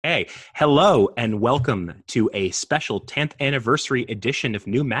Hey, hello, and welcome to a special 10th anniversary edition of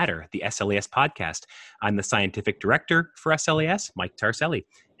New Matter, the SLAS podcast. I'm the scientific director for SLAS, Mike Tarselli,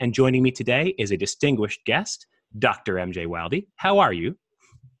 and joining me today is a distinguished guest, Dr. MJ Wildy. How are you?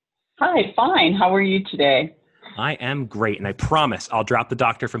 Hi, fine. How are you today? I am great, and I promise I'll drop the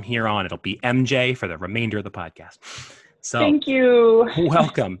doctor from here on. It'll be MJ for the remainder of the podcast. So, thank you.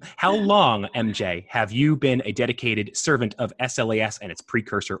 Welcome. How long, MJ, have you been a dedicated servant of SLAS and its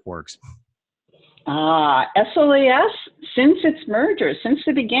precursor orgs? SLAS, since its merger, since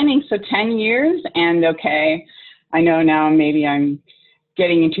the beginning, so 10 years. And okay, I know now maybe I'm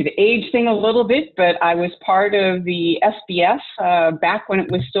getting into the age thing a little bit, but I was part of the SBS back when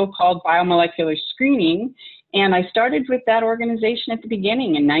it was still called biomolecular screening. And I started with that organization at the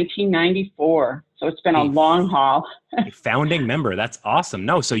beginning in 1994. So it's been a long haul. A founding member. That's awesome.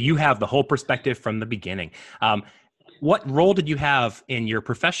 No, so you have the whole perspective from the beginning. What role did you have in your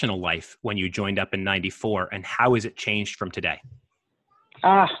professional life when you joined up in 94, and how has it changed from today?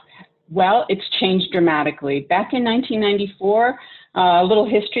 Well, it's changed dramatically. Back in 1994, a little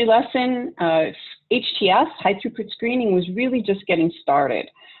history lesson, HTS, high throughput screening, was really just getting started.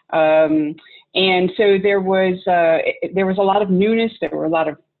 And so there was a lot of newness, there were a lot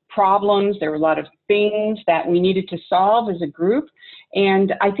of problems, there were a lot of things that we needed to solve as a group.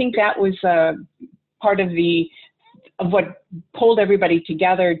 And I think that was part of what pulled everybody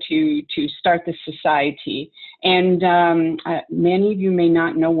together to start this society. And many of you may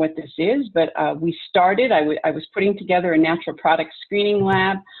not know what this is, but we started, I was putting together a natural product screening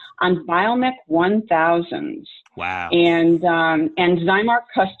lab on Biomec 1000s. Wow. And Zymark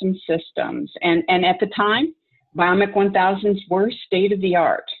custom systems. And at the time, Biomec 1000s were state of the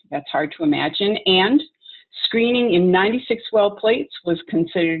art. That's hard to imagine. And screening in 96 well plates was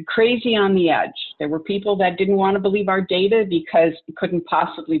considered crazy on the edge. There were people that didn't want to believe our data because it couldn't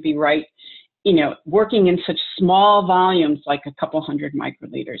possibly be right, working in such small volumes like a couple hundred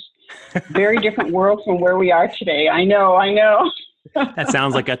microliters. Very different world from where we are today. I know. That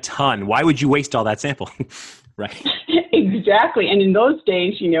sounds like a ton. Why would you waste all that sample? Right. Exactly. And in those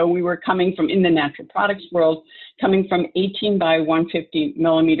days, we were coming from, in the natural products world, coming from 18 by 150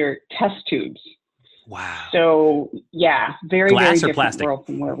 millimeter test tubes. Wow. So yeah, very different plastic? World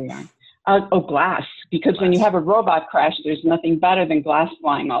from where we are. Glass, because when you have a robot crash, there's nothing better than glass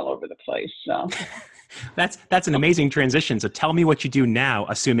flying all over the place. So that's an amazing transition. So tell me what you do now,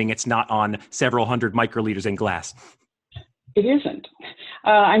 assuming it's not on several hundred microliters in glass. It isn't.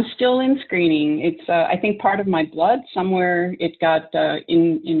 I'm still in screening. It's, I think, part of my blood. Somewhere it got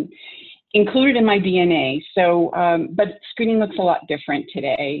included in my DNA. So, but screening looks a lot different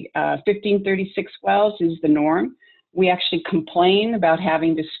today. 1536 wells is the norm. We actually complain about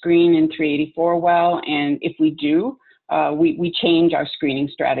having to screen in 384 well, and if we do, we change our screening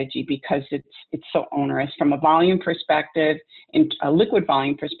strategy because it's so onerous from a volume perspective and a liquid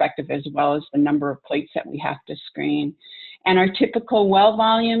volume perspective, as well as the number of plates that we have to screen. And our typical well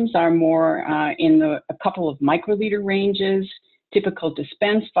volumes are more in a couple of microliter ranges. Typical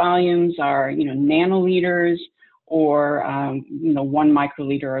dispense volumes are, nanoliters or, 1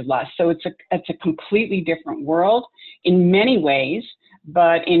 microliter or less. So it's a completely different world in many ways,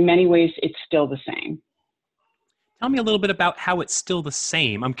 but in many ways it's still the same. Tell me a little bit about how it's still the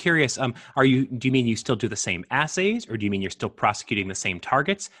same. I'm curious, do you mean you still do the same assays, or do you mean you're still prosecuting the same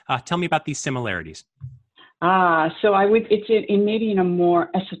targets? Tell me about these similarities. So it's maybe in a more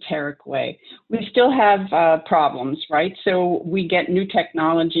esoteric way. We still have problems, right? So we get new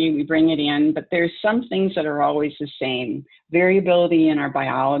technology, we bring it in, but there's some things that are always the same. Variability in our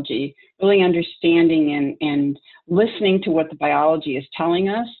biology, really understanding and listening to what the biology is telling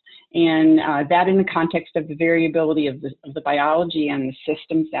us, and that in the context of the variability of the biology and the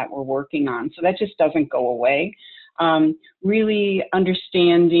systems that we're working on. So that just doesn't go away. Really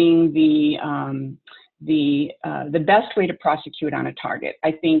understanding the best way to prosecute on a target.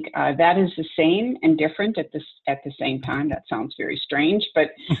 I think that is the same and different at the same time. That sounds very strange, but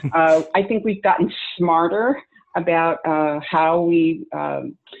I think we've gotten smarter about how we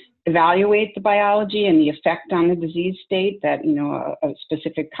evaluate the biology and the effect on the disease state that a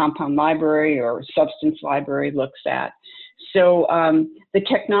specific compound library or substance library looks at. So the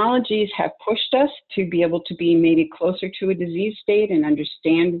technologies have pushed us to be able to be maybe closer to a disease state and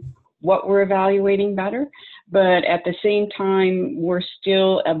understand what we're evaluating better. But at the same time, we're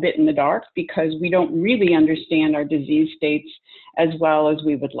still a bit in the dark because we don't really understand our disease states as well as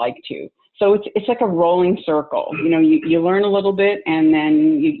we would like to. So it's like a rolling circle. You learn a little bit and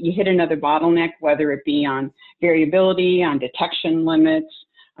then you hit another bottleneck, whether it be on variability, on detection limits,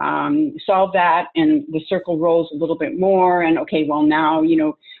 solve that, and the circle rolls a little bit more, and okay, well now,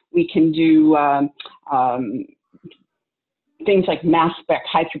 we can do things like mass spec,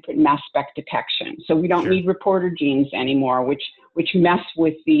 high throughput mass spec detection. So we don't need reporter genes anymore, which mess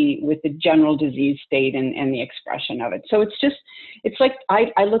with the general disease state and the expression of it. So it's like,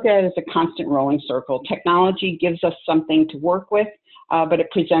 I look at it as a constant rolling circle. Technology gives us something to work with, but it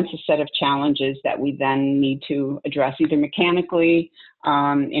presents a set of challenges that we then need to address either mechanically,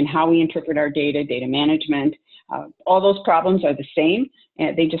 in how we interpret our data management. All those problems are the same,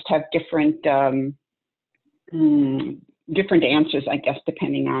 and they just have different answers, I guess,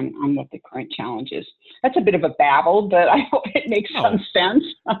 depending on what the current challenge is. That's a bit of a babble, but I hope it makes some sense.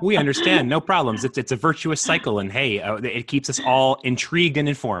 We understand. No problems. It's a virtuous cycle. And hey, it keeps us all intrigued and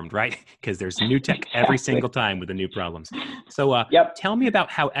informed, right? Because there's new tech every single time with the new problems. So tell me about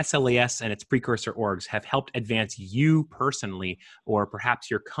how SLAS and its precursor orgs have helped advance you personally, or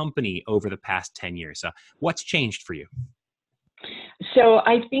perhaps your company, over the past 10 years. What's changed for you? So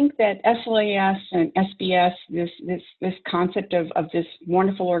I think that SLAS and SBS, this concept of this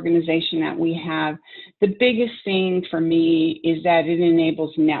wonderful organization that we have, the biggest thing for me is that it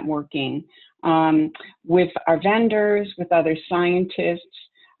enables networking with our vendors, with other scientists.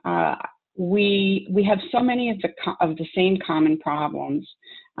 We have so many of the same common problems,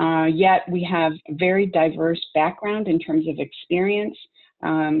 yet we have a very diverse background in terms of experience.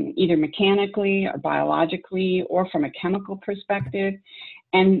 Either mechanically or biologically or from a chemical perspective.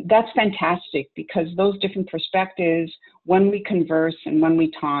 And that's fantastic, because those different perspectives, when we converse and when we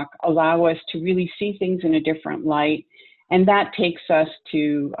talk, allow us to really see things in a different light. And that takes us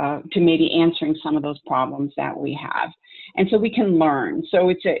to maybe answering some of those problems that we have. And so we can learn. So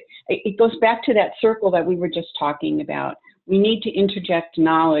it goes back to that circle that we were just talking about. We need to interject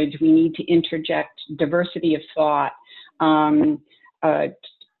knowledge. We need to interject diversity of thought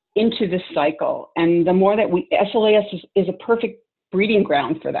into this cycle. And the more that SLAS is a perfect breeding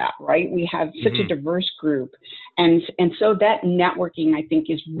ground for that, right? We have such a diverse group. And so that networking, I think,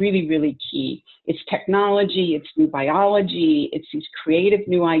 is really, really key. It's technology, it's new biology, it's these creative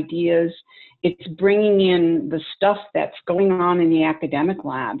new ideas. It's bringing in the stuff that's going on in the academic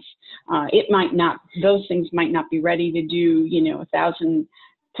labs. Those things might not be ready to do, 1,000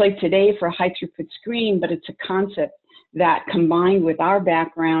 plates a day for a high throughput screen, but it's a concept that, combined with our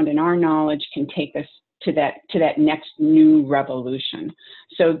background and our knowledge, can take us to that next new revolution.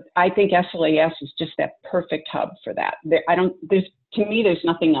 So I think SLAS is just that perfect hub for that. To me, there's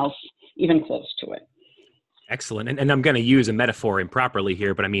nothing else even close to it. Excellent. And I'm going to use a metaphor improperly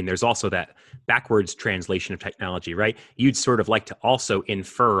here, but I mean, there's also that backwards translation of technology, right? You'd sort of like to also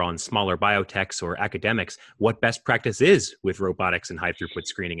infer on smaller biotechs or academics what best practice is with robotics and high throughput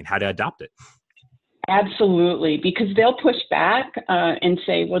screening and how to adopt it. Absolutely, because they'll push back and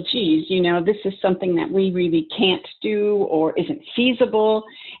say, well, geez, this is something that we really can't do or isn't feasible.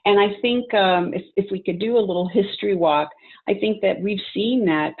 And I think if we could do a little history walk, I think that we've seen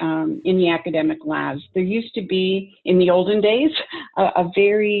that in the academic labs. There used to be, in the olden days, a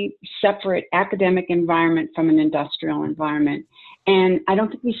very separate academic environment from an industrial environment. And I don't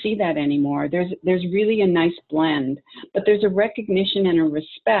think we see that anymore. There's really a nice blend, but there's a recognition and a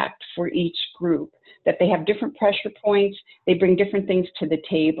respect for each group, that they have different pressure points, they bring different things to the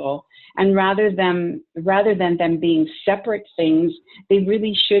table. And rather than them being separate things, they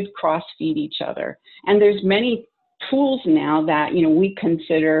really should cross-feed each other. And there's many tools now that, we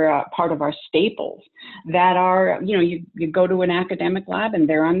consider part of our staples that are, you go to an academic lab and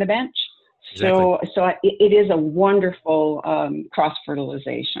they're on the bench. Exactly. So it is a wonderful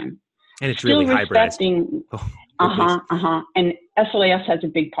cross-fertilization. And it's really hybridized. And SLAS has a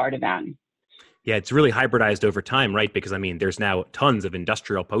big part of that. Yeah, it's really hybridized over time, right? Because, I mean, there's now tons of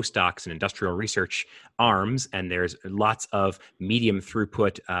industrial postdocs and industrial research arms, and there's lots of medium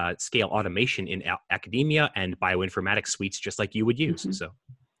throughput scale automation in academia and bioinformatics suites, just like you would use. So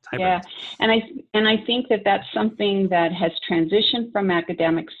it's hybridized. Yeah, and I think that that's something that has transitioned from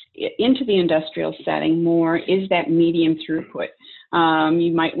academics into the industrial setting more, is that medium throughput.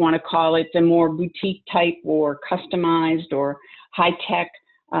 You might want to call it the more boutique type or customized or high-tech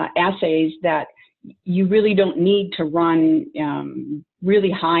assays that you really don't need to run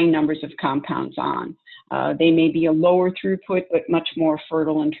really high numbers of compounds on. They may be a lower throughput, but much more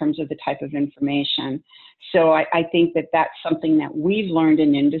fertile in terms of the type of information. So I think that that's something that we've learned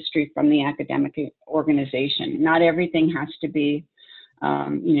in industry from the academic organization. Not everything has to be,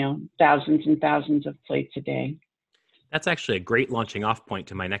 thousands and thousands of plates a day. That's actually a great launching off point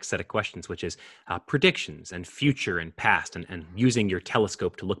to my next set of questions, which is predictions and future and past, and using your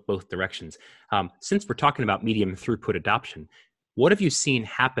telescope to look both directions. Since we're talking about medium throughput adoption, What have you seen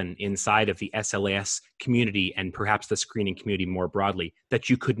happen inside of the SLAS community and perhaps the screening community more broadly that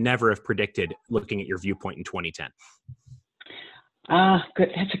you could never have predicted looking at your viewpoint in 2010?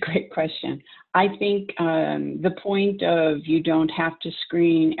 Good. That's a great question. I think the point of you don't have to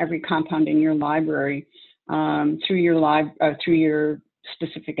screen every compound in your library through your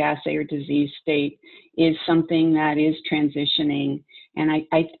specific assay or disease state is something that is transitioning, and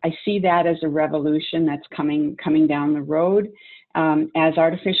I see that as a revolution that's coming down the road as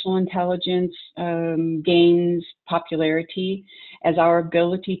artificial intelligence gains popularity, as our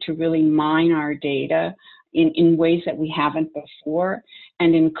ability to really mine our data in ways that we haven't before,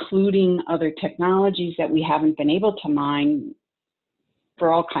 and including other technologies that we haven't been able to mine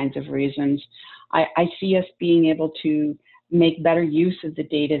for all kinds of reasons. I see us being able to make better use of the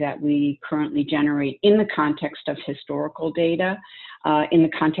data that we currently generate in the context of historical data, in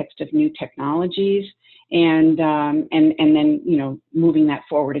the context of new technologies, and then, you know, moving that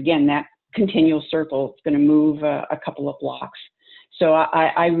forward. Again, that continual circle is going to move a couple of blocks. So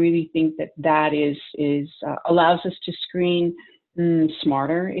I really think that allows us to screen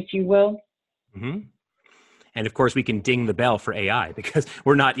smarter, if you will. Mm-hmm. And of course, we can ding the bell for AI because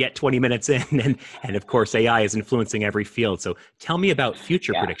we're not yet 20 minutes in. And of course, AI is influencing every field. So tell me about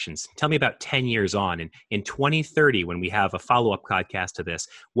future predictions. Tell me about 10 years on. And in 2030, when we have a follow-up podcast to this,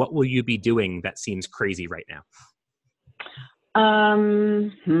 what will you be doing that seems crazy right now?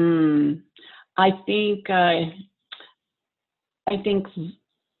 I think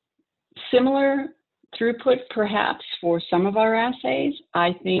similar throughput perhaps for some of our assays.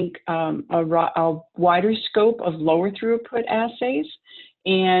 I think a wider scope of lower throughput assays,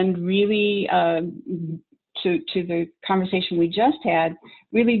 and really to the conversation we just had,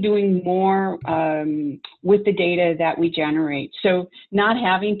 really doing more with the data that we generate. So not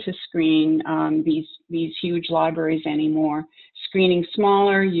having to screen these huge libraries anymore, screening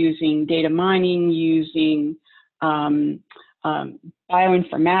smaller, using data mining, using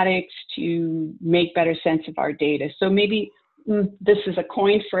bioinformatics to make better sense of our data. So maybe this is a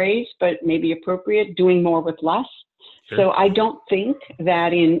coined phrase, but maybe appropriate, doing more with less. Sure. So I don't think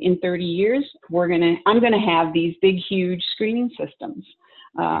that in 30 years, I'm going to have these big, huge screening systems.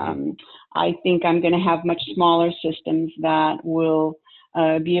 I think I'm going to have much smaller systems that will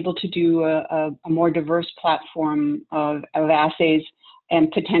be able to do a more diverse platform of assays and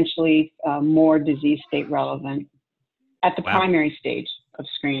potentially more disease state relevant at the primary stage of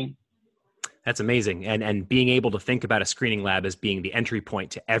screening. That's amazing. And being able to think about a screening lab as being the entry point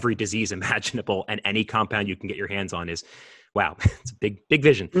to every disease imaginable and any compound you can get your hands on is, wow, it's a big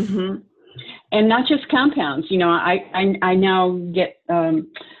vision. Mm-hmm. And not just compounds. You know, I now get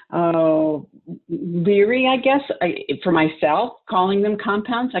leery, I guess, for myself, calling them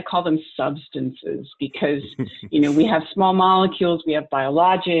compounds. I call them substances because, you know, we have small molecules, we have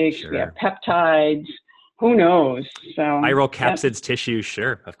biologics, sure. We have peptides. Who knows? So viral capsids, tissues,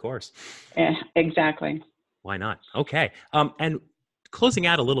 sure, of course. Yeah, exactly. Why not? Okay. And closing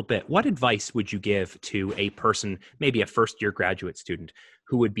out a little bit, what advice would you give to a person, maybe a first-year graduate student,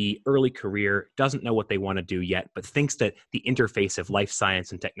 who would be early career, doesn't know what they want to do yet, but thinks that the interface of life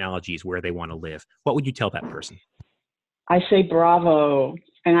science and technology is where they want to live? What would you tell that person? I say bravo,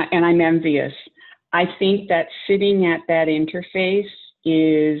 and I'm envious. I think that sitting at that interface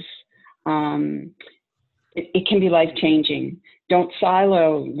is it can be life-changing. Don't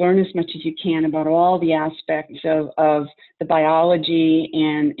silo. Learn as much as you can about all the aspects of the biology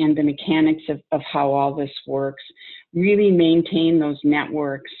and the mechanics of how all this works. Really maintain those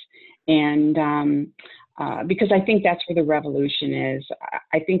networks, and because I think that's where the revolution is.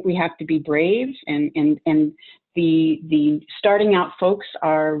 I think we have to be brave, and the starting out folks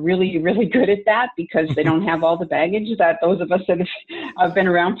are really, really good at that because they don't have all the baggage that those of us that have been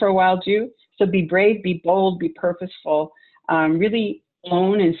around for a while do. So be brave, be bold, be purposeful, really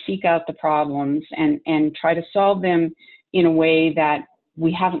own and seek out the problems and try to solve them in a way that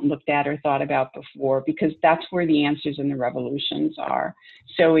we haven't looked at or thought about before, because that's where the answers and the revolutions are.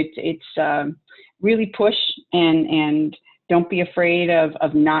 So it's really push and don't be afraid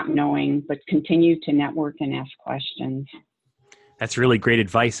of not knowing, but continue to network and ask questions. That's really great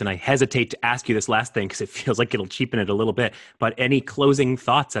advice. And I hesitate to ask you this last thing because it feels like it'll cheapen it a little bit. But any closing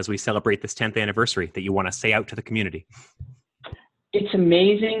thoughts as we celebrate this 10th anniversary that you want to say out to the community? It's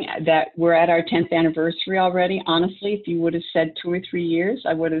amazing that we're at our 10th anniversary already. Honestly, if you would have said 2 or 3 years,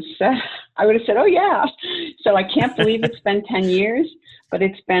 I would have said, oh yeah. So I can't believe it's been 10 years, but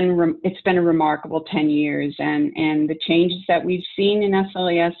it's been a remarkable 10 years. And the changes that we've seen in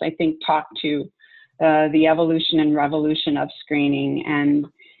SLAS, I think, talk to the evolution and revolution of screening. And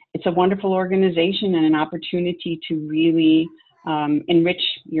it's a wonderful organization and an opportunity to really enrich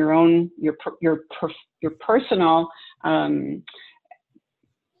your own, your personal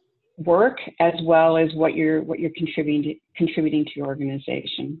work, as well as what you're contributing to your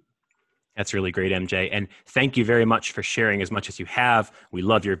organization. That's really great, MJ. And thank you very much for sharing as much as you have. We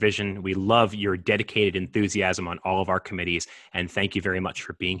love your vision. We love your dedicated enthusiasm on all of our committees. And thank you very much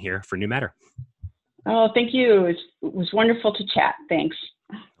for being here for New Matter. Oh, thank you. It was wonderful to chat. Thanks.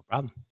 No problem.